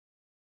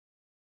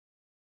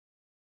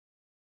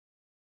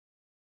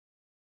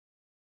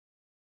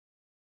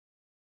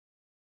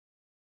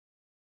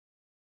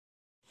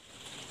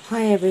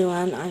Hi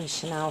everyone, I'm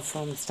Chanel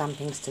from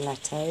Stamping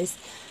Stilettos,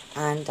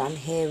 and I'm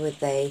here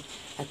with a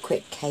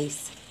quick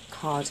case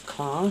card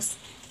class,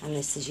 and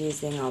this is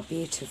using our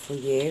Beautiful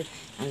You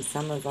and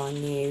some of our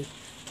new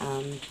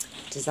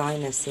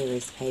designer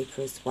series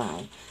paper as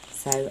well.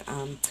 So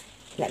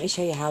let me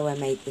show you how I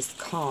made this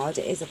card.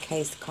 It is a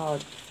case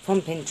card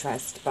from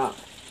Pinterest, but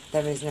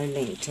there is no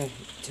link to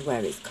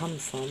where it's come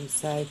from,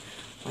 so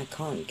I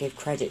can't give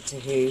credit to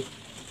who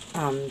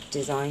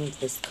designed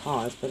this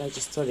card, but I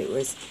just thought it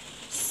was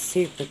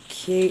super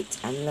cute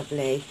and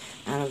lovely,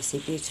 and obviously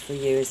Beautiful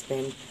You has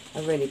been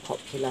a really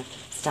popular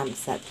stamp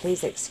set.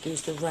 Please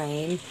excuse the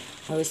rain,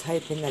 I was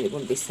hoping that it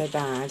wouldn't be so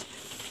bad.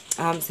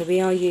 So we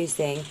are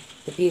using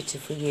the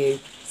Beautiful You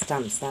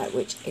stamp set,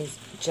 which is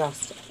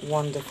just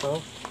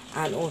wonderful,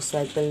 and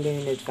also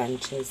Balloon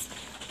Adventures.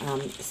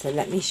 So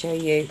let me show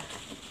you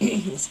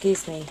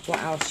excuse me, what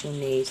else you'll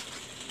need.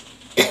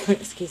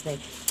 Excuse me.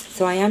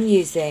 So I am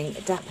using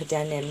Dapper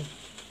Denim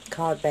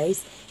card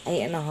base,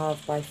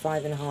 8.5 by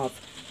 5.5,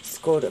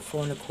 scored at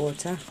 4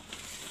 1/4.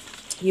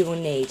 You will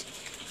need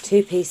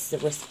 2 pieces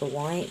of Whisper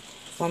White,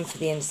 one for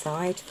the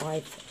inside,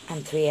 5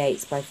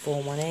 3/8 by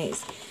 4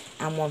 1/8,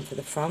 and one for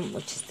the front,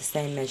 which is the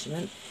same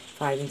measurement,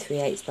 5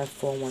 3/8 by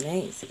 4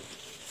 1/8.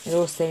 You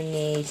also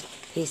need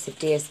a piece of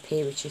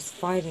DSP, which is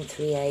 5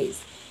 3/8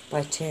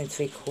 by 2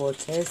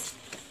 3/4,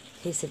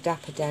 piece of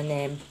Dapper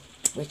Denim,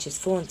 which is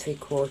 4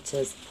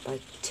 3/4 by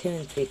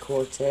 2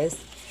 3/4,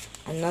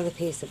 another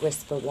piece of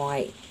Whisper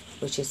White,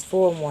 which is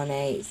 4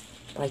 1/8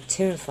 by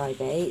 2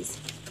 5/8,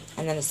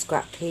 and then a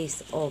scrap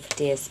piece of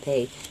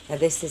DSP. Now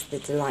this is the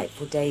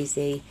Delightful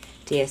Daisy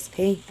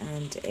DSP,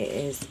 and it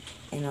is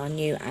in our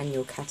new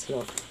annual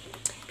catalogue.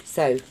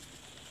 So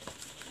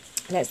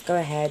let's go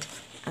ahead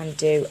and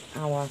do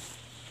our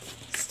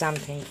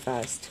stamping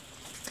first.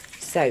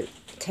 So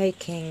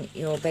taking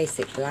your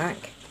basic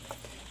black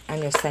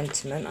and your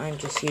sentiment, I'm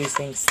just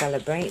using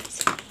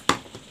Celebrate.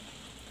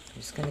 I'm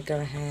just going to go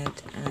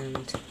ahead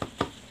and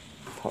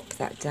pop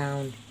that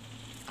down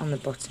on the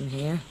bottom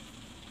here.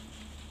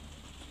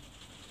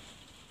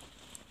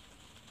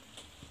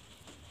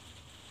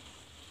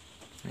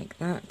 Like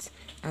that.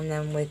 And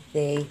then with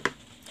the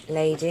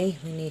lady,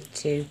 we need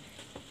to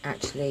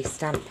actually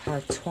stamp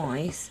her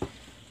twice.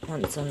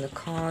 Once on the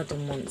card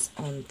and once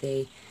on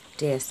the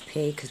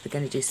DSP, because we're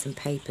going to do some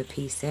paper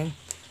piecing.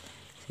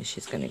 So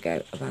she's going to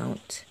go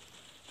about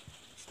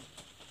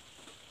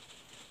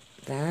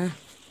there,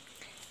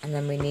 and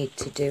then we need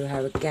to do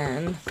her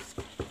again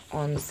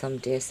on some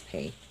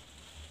DSP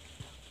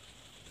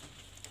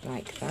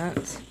like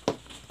that.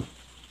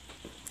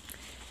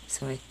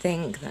 So I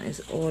think that is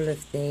all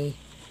of the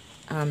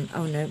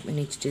oh no, we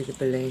need to do the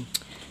balloon.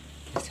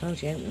 I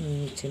told you we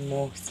need to do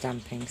more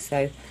stamping.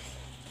 So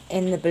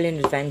in the Balloon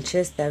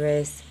Adventures there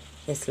is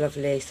this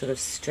lovely sort of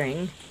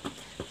string,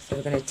 so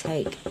we're going to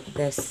take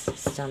this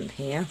stamp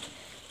here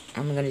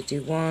and we're going to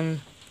do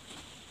one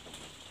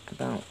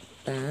about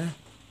there,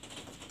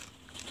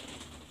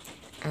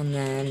 and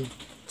then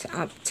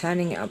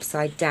turning it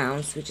upside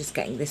down, so we're just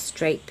getting this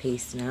straight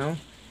piece now.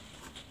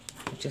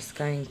 We're just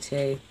going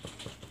to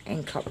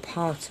ink up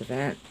part of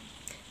it,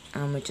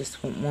 and we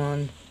just want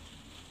one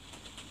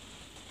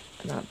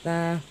about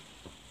there,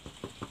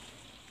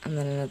 and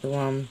then another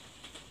one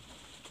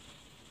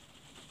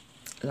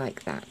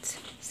like that.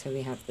 So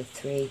we have the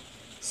 3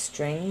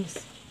 strings,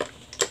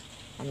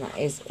 and that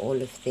is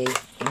all of the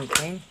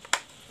inking.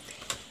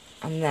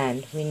 And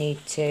then we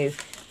need to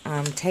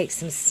take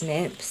some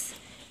snips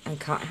and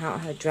cut out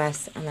her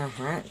dress and her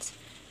hat,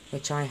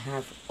 which I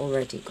have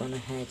already gone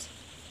ahead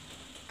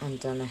and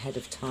done ahead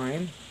of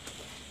time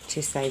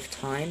to save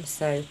time.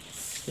 So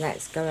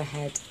let's go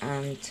ahead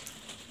and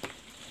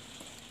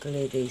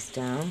glue these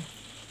down.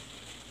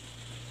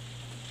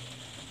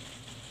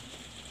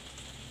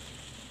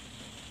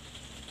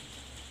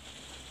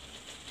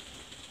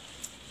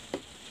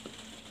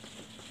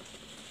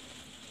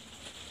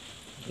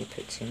 You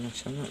put too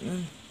much on that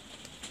then.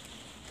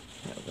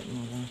 A little bit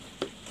more there.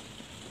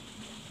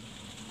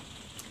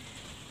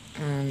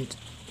 And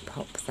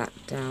pop that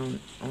down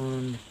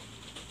on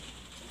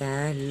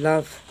there.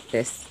 Love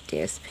this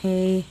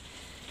DSP.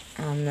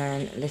 And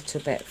then a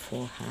little bit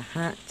for her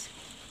hat.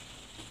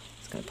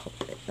 Just going to pop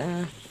it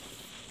there.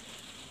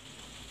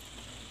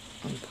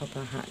 And pop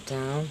her hat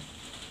down.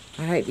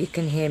 I hope you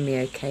can hear me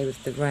okay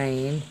with the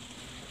rain.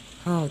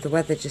 Oh, the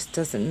weather just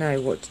doesn't know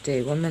what to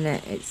do. 1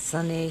 minute it's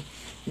sunny,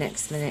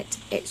 next minute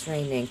it's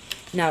raining.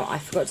 Now, I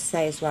forgot to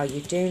say as well,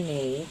 you do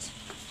need,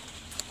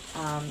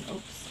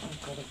 oops,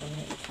 I've got to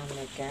hit the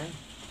camera again.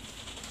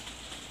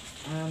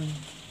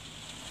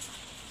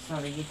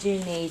 Sorry, you do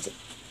need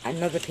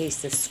another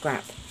piece of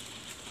scrap.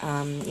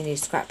 You need a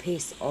scrap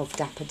piece of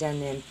Dapper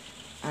Denim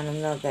and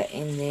another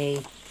in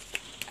the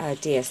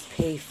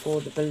DSP for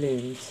the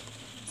balloons.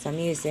 So I'm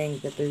using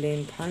the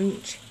balloon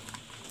punch,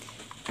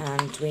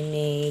 and we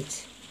need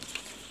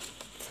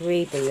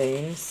 3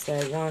 balloons. So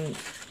one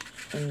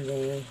in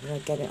the, will I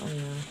get it on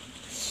there?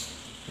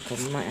 Okay,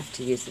 we might have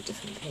to use a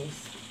different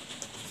piece.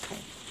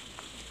 Okay.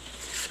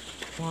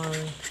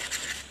 1,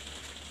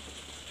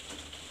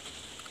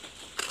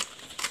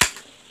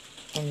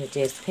 in the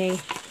DSP,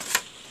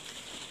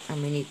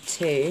 and we need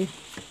 2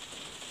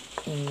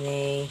 in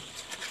the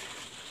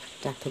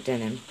Dapper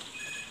Denim.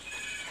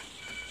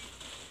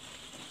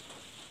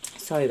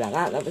 Sorry about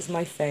that, that was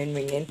my phone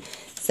ringing.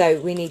 So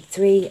we need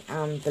 3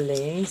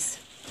 balloons,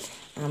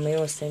 and we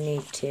also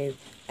need to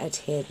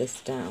adhere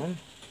this down.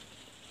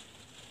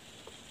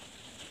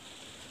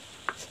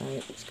 So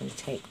I'm just going to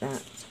take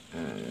that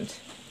and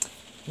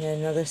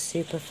another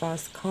super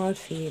fast card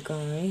for you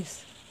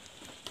guys.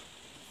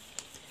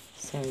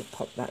 So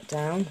pop that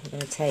down. We're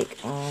going to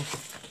take our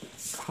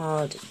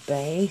card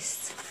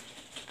base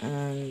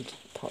and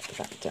pop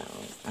that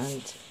down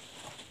and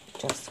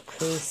just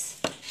crease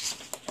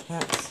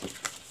that,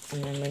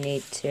 and then we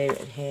need to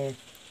adhere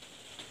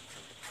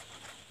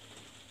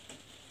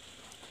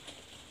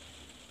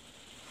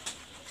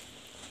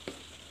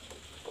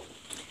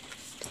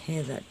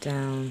that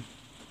down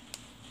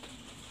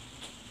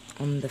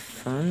on the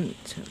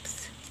front.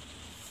 Oops.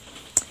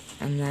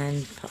 And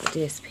then put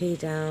the DSP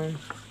down.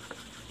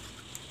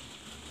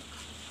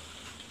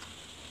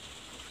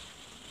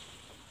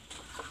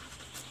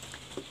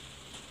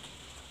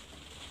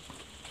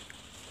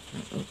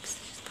 Oops,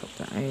 just pop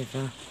that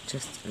over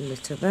just a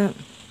little bit.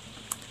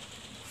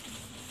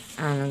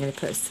 And I'm going to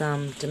put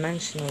some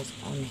dimensionals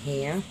on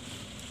here.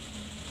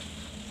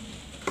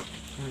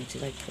 Where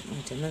did I put my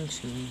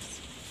dimensionals?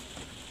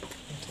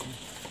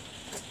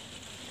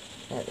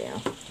 There they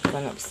are,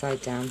 gone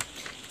upside down.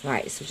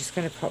 Right, so just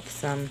going to pop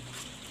some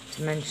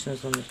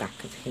dimensionals on the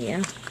back of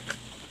here.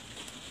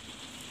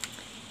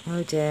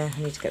 Oh dear, I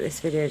need to get this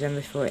video done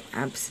before it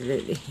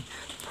absolutely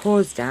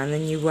pours down,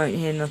 then you won't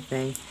hear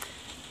nothing.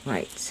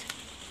 Right,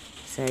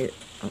 so,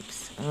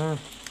 oops, oh,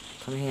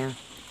 come here,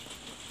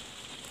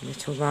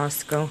 little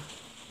rascal.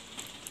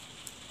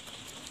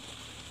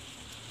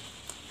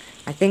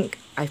 I think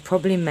I've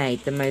probably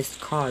made the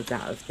most cards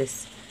out of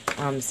this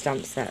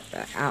stamp set,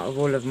 out of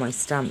all of my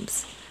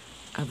stamps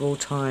of all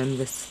time.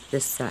 This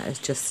set is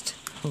just,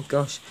 oh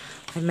gosh,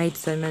 I've made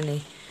so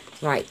many.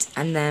 Right,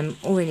 and then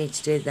all we need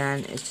to do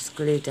then is just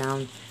glue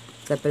down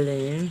the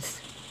balloons.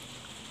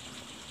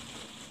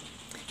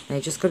 Now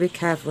you just got to be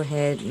careful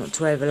here not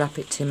to overlap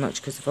it too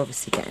much, because of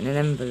obviously getting an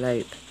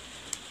envelope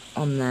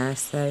on there.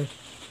 So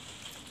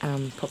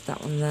pop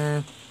that one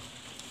there.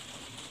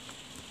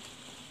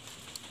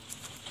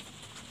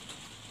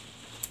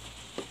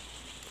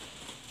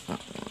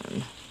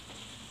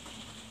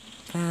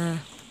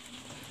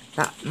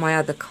 That my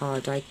other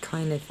card, I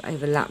kind of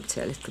overlapped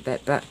it a little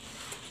bit, but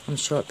I'm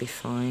sure it'll be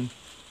fine.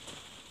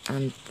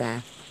 And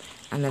there.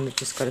 And then we've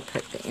just got to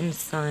put the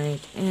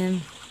inside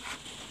in.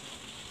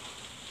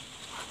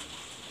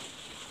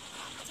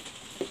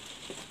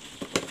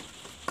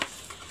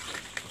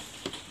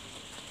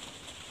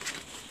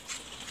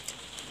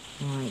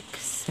 Like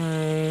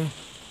so.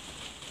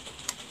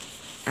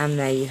 And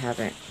there you have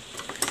it.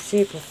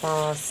 Super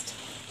fast,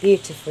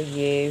 beautiful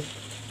you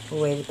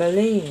with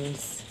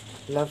balloons.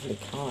 Lovely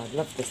card,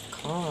 love this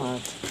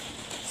card.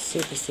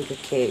 Super, super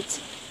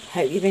cute.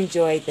 Hope you've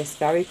enjoyed this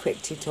very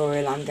quick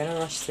tutorial. I'm going to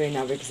rush through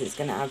now because it's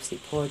going to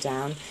absolutely pour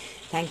down.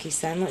 Thank you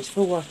so much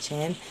for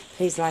watching.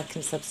 Please like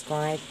and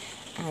subscribe,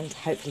 and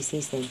hopefully see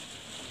you soon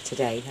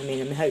today. I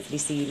mean, hopefully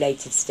see you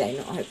later today.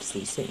 Not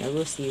hopefully see you soon, I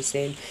will see you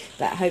soon,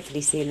 but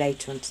hopefully see you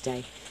later on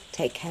today.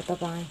 Take care,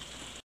 bye-bye.